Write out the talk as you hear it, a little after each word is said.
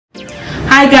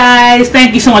Hi guys,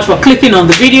 thank you so much for clicking on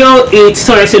the video. It's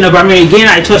Torres Novamir again.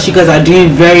 I trust you guys are doing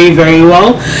very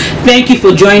well. Thank you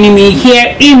for joining me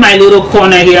here in my little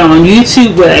corner here on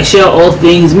YouTube, where I share all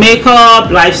things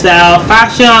makeup, lifestyle,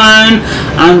 fashion,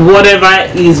 and whatever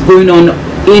is going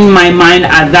on in my mind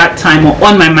at that time, or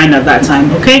on my mind at that time.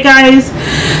 Okay guys,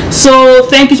 so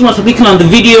thank you so much for clicking on the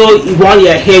video. While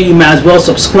you're here, you may as well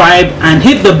subscribe and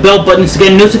hit the bell button to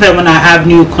get notified when I have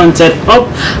new content up.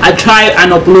 I try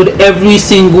and upload every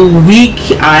single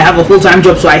week. I have a full-time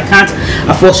job, so I can't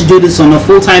afford to do this on a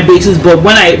full-time basis, but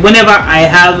whenever I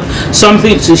have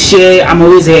something to share, I'm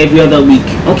always here every other week.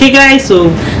 Okay guys,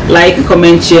 so like,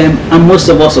 comment, share, and most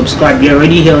of all subscribe. You're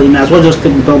already here, you may as well just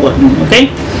click the bell button. Okay,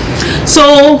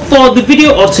 so for the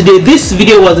video of today, this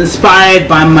video was inspired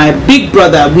by my big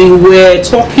brother. We were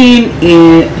talking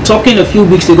a few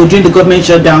weeks ago during the government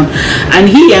shutdown, and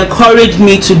he encouraged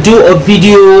me to do a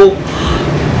video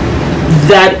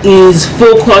that is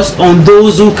focused on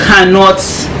those who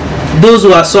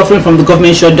are suffering from the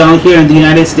government shutdown here in the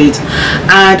United States.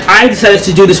 And I decided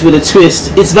to do this with a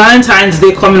twist. It's Valentine's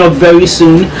Day coming up very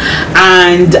soon,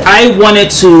 and I wanted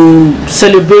to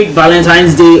celebrate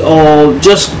Valentine's Day, or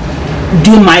just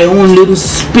do my own little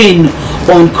spin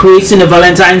on creating a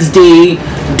Valentine's Day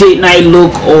date night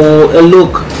look, or a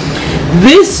look.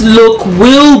 This look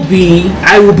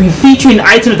I will be featuring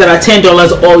items that are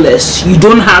 $10 or less. You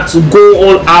don't have to go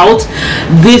all out.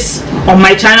 This on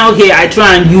my channel here, I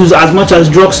try and use as much as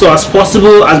drugstore as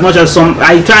possible, I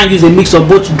try and use a mix of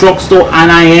both drugstore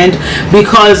and high-end,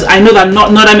 because I know that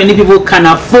not that many people can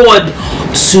afford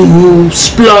to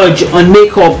splurge on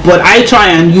makeup, but I try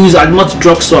and use as much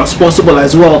drugstore as possible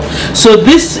as well. So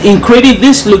in creating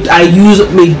this look, I use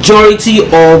majority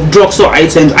of drugstore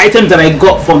items that I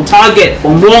got from Target,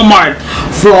 from Walmart,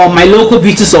 from my local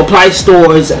beauty supply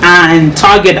stores, and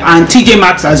Target and TJ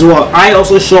Maxx as well. I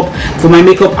also shop for my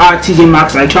makeup at TJ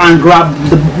Maxx. I try and grab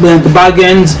the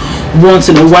bargains once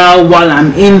in a while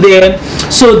I'm in there.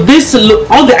 So this look,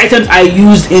 all the items I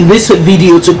used in this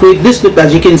video to create this look,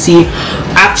 as you can see,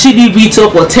 actually retail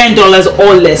for $10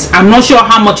 or less. I'm not sure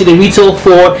how much they retail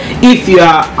for if you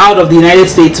are out of the United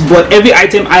States, but every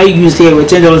item I used here were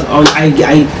 $10 or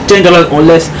 $10 or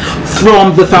less,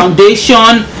 from the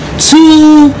foundation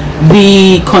to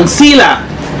the concealer.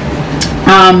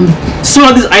 Some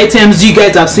of these items you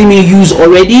guys have seen me use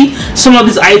already. Some of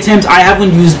these items I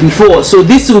haven't used before, so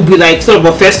this will be like sort of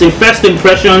a first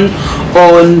impression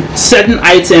on certain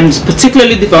items,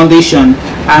 particularly the foundation.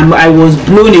 I was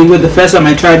blown away the first time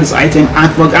I tried this item,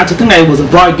 and forgot to think that it was a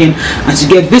bargain, and to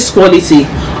get this quality.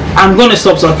 I'm gonna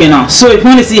stop talking now. So if you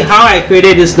want to see how I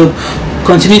created this look,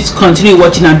 continue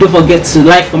watching, and don't forget to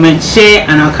like, comment, share,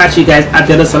 and I'll catch you guys at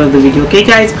the other side of the video. Okay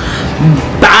guys,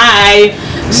 bye.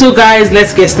 So guys,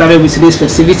 let's get started with today's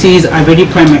festivities. I've already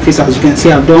primed my face. As you can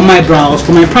see, I've done my brows.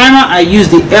 For my primer, I use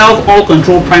the e.l.f. All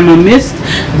Control Primer Mist.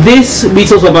 This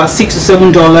retails for about $6 to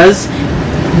 $7,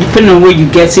 depending on where you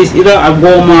get it, either at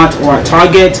Walmart or at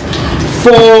Target.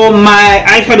 For my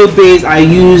eyeshadow base, I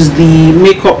use the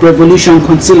Makeup Revolution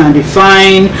Conceal and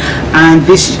Define, and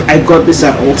I got this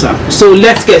at Ulta. So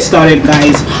let's get started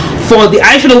guys. For the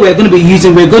eyeshadow we're going to be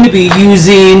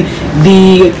using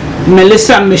the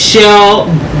Melissa Michelle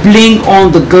Bling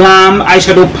on the Glam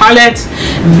eyeshadow palette.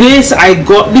 This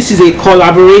is a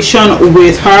collaboration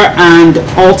with her and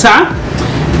Ulta.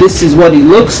 This is what it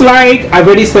looks like. I've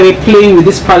already started playing with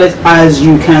this palette, as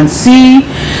you can see.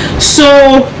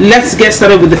 So let's get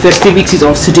started with the festivities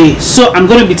of today. So I'm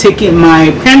going to be taking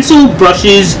my pencil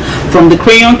brushes from the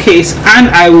crayon case, and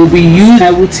I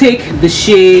will take the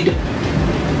shade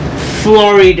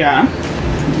Florida,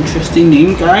 interesting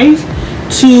name guys,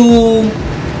 to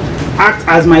act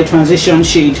as my transition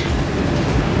shade.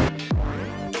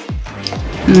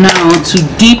 Now to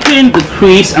deepen the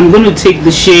crease, I'm going to take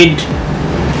the shade,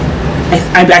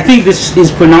 I think this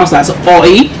is pronounced as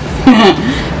Oi,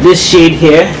 this shade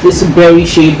here, this berry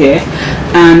shade here,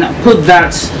 and put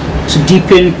that to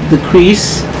deepen the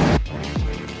crease.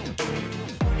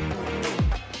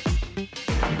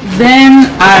 Then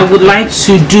I would like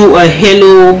to do a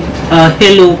halo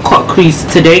cut crease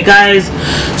today guys.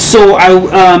 So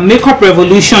Makeup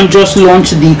Revolution just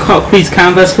launched the cut crease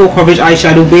canvas full coverage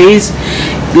eyeshadow base.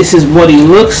 This is what it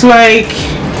looks like.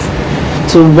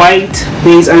 It's a white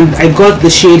base, and I got the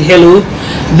shade Halo.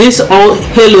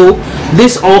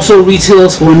 This also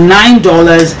retails for $9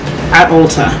 at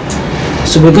Ulta.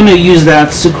 So we're going to use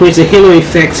that to create a halo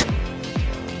effect.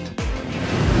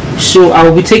 So I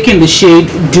will be taking the shade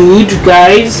Dude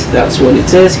guys, that's what it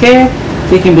says here.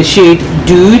 Taking the shade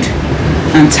Dude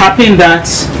and tapping that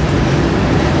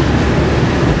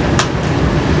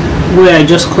where I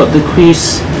just cut the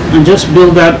crease and just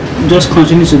build that, just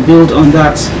continue to build on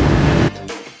that.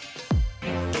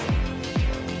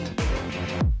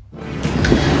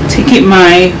 Taking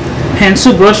my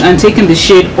pencil brush and taking the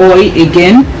shade Oil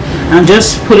again, and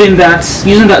just putting that,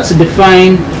 using that to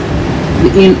define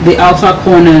the outer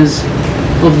corners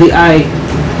of the eye.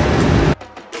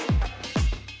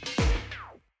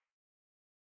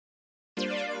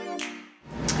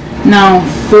 Now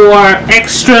for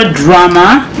extra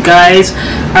drama, guys,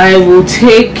 I will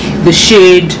take the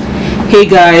shade, hey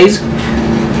guys,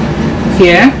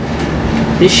 here,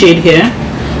 this shade here,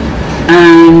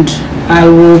 and I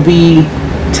will be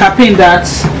tapping that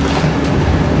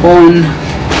on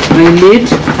my lid.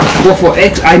 But for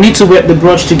I need to wet the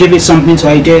brush to give it something to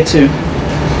adhere to.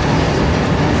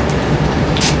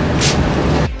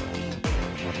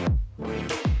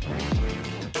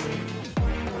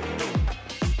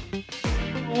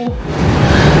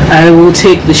 I will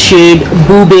take the shade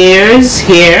Boo Bears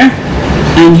here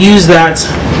and use that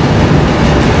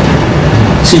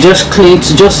to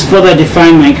just further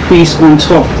define my crease on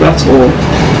top. That's all.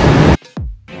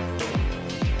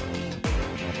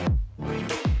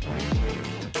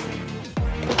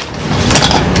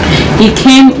 It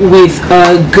came with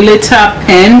a glitter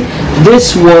pen.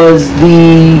 This was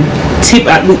the tip.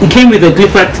 It came with a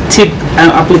glitter tip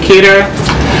applicator,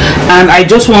 and I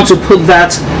just want to put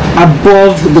that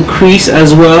above the crease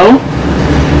as well,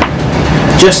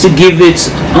 just to give it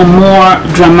a more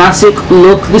dramatic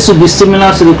look. This will be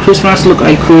similar to the Christmas look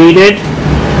I created.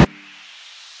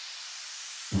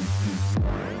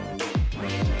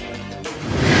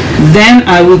 Then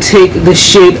I will take the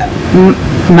shade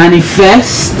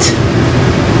Manifest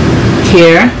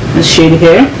here, this shade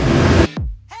here.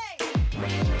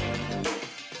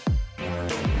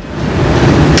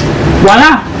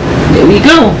 Voila, there we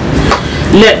go.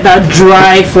 Let that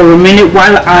dry for a minute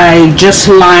while I just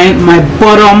line my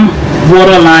bottom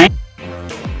waterline.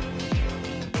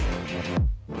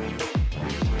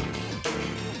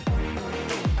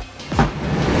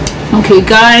 Okay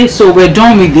guys, so we're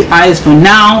done with the eyes for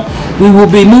now. We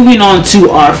will be moving on to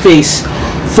our face.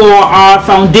 For our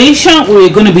foundation, we're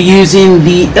going to be using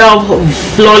the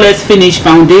e.l.f. Flawless Finish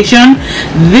foundation.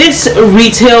 This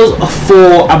retails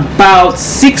for about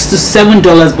 $6 to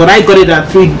 $7, but I got it at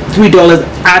 $3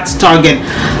 at Target,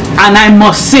 and I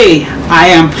must say I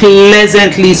am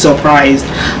pleasantly surprised.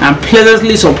 I'm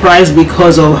pleasantly surprised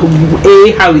because of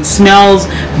A, how it smells,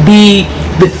 B,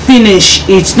 the finish.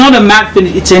 It's not a matte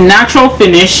finish, it's a natural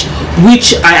finish,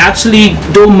 which I actually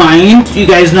don't mind. You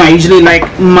guys know I usually like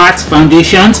matte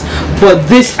foundations, but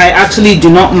this I actually do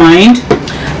not mind.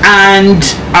 And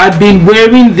I've been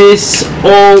wearing this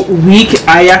all week.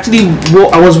 I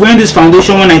was wearing this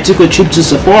foundation when I took a trip to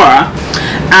Sephora,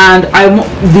 and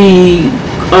the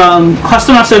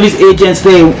customer service agents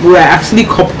there were actually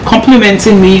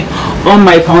complimenting me on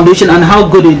my foundation and how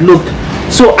good it looked.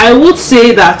 So I would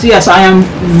say that yes, I am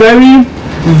very,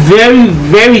 very,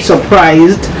 very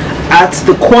surprised at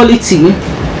the quality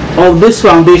of this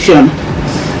foundation.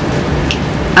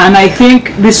 And I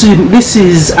think this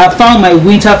is I found my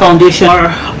winter foundation.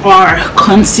 Our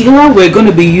concealer, we're going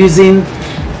to be using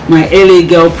my LA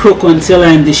Girl Pro Concealer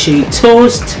in the shade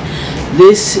Toast.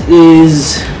 This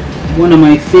is one of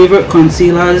my favorite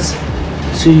concealers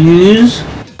to use.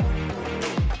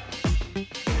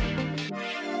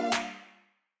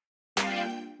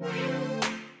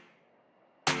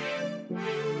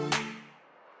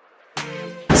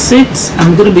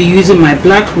 I'm going to be using my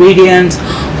Black Radiant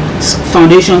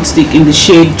foundation stick in the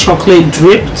shade Chocolate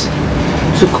Dripped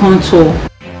to contour.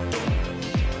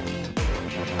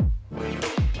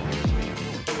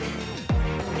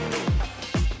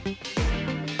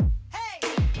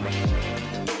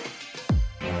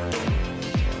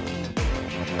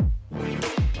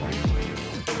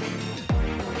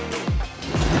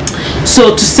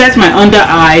 So to set my under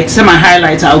eye, to set my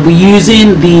highlighter, I'll be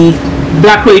using the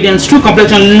Black Radiance True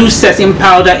Complexion Loose Setting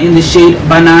Powder in the shade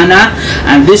Banana,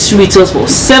 and this retails for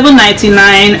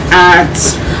 $7.99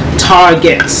 at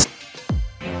Target.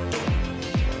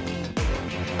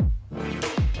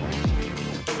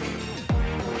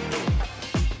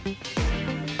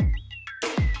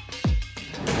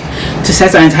 To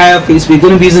set our entire face, we're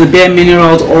going to be using the Bare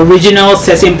Minerals Original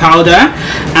Setting Powder,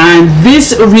 and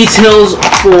this retails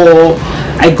for,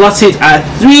 I got it at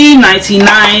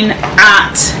 $3.99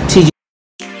 at TJ.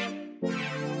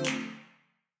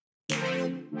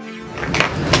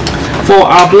 For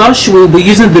our blush, we'll be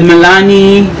using the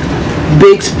Milani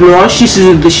Baked Blush. This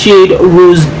is the shade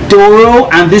Rose Doro,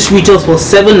 and this retails for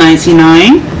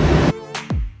 $7.99.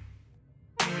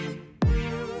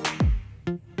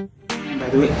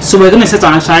 So we're going to set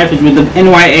our aside with the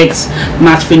NYX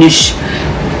matte finish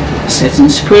setting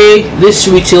spray. This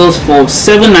retails for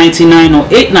 $7.99 or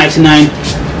 $8.99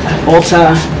 at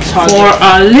Ulta. For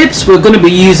our lips, we're going to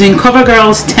be using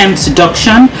CoverGirl's Temp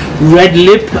Seduction Red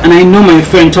Lip, and I know my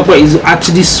friend Topper is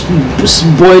actually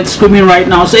screaming right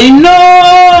now saying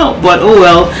no, but oh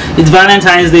well, it's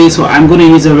Valentine's Day, so I'm going to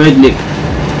use a red lip.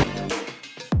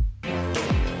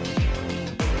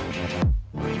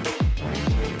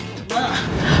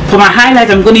 For my highlight,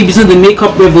 I'm going to be using the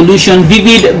Makeup Revolution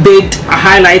Vivid Baked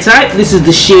Highlighter. This is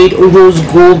the shade Rose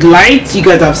Gold Light. You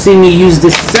guys have seen me use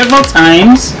this several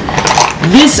times.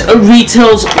 This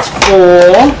retails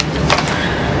for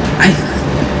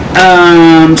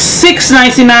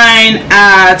 $6.99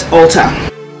 at Ulta.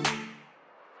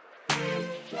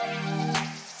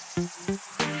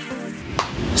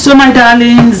 So my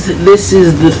darlings, this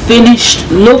is the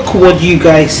finished look. What do you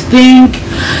guys think?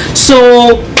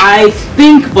 So I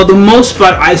think for the most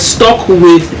part I stuck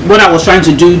with what I was trying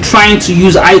to do, trying to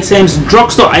use items,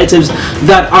 drugstore items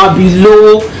that are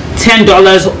below $10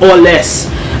 or less.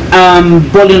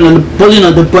 Balling on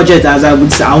the budget, as I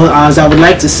would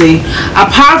like to say.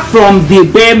 Apart from the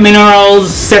Bare Minerals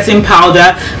setting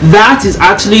powder, that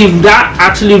actually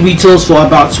retails for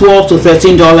about $12 to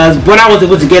 $13, but I was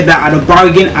able to get that at a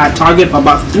bargain at Target for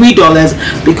about $3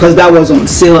 because that was on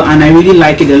sale, and I really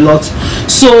like it a lot.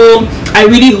 So I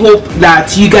really hope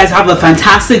that you guys have a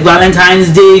fantastic Valentine's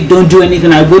Day. Don't do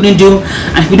anything I wouldn't do,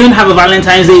 and if you don't have a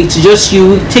Valentine's Day, it's just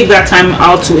you. Take that time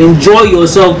out to enjoy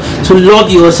yourself, to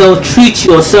love yourself, treat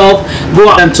yourself, go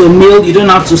out to a meal. You don't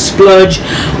have to splurge,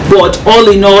 but all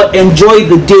in all, enjoy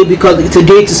the day because it's a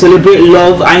day to celebrate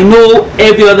love. I know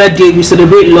every other day we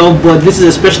celebrate love, but this is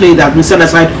especially that we set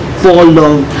aside for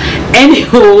love.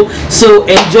 Anyhow, so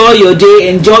enjoy your day,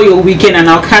 enjoy your weekend, and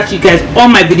I'll catch you guys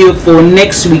on my video for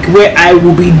next week, where I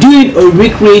will be doing a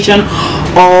recreation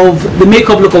of the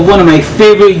makeup look of one of my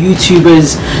favorite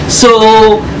YouTubers.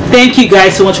 So thank you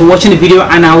guys so much for watching the video,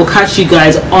 and I will catch you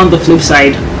guys on the flip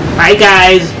side. Bye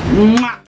guys.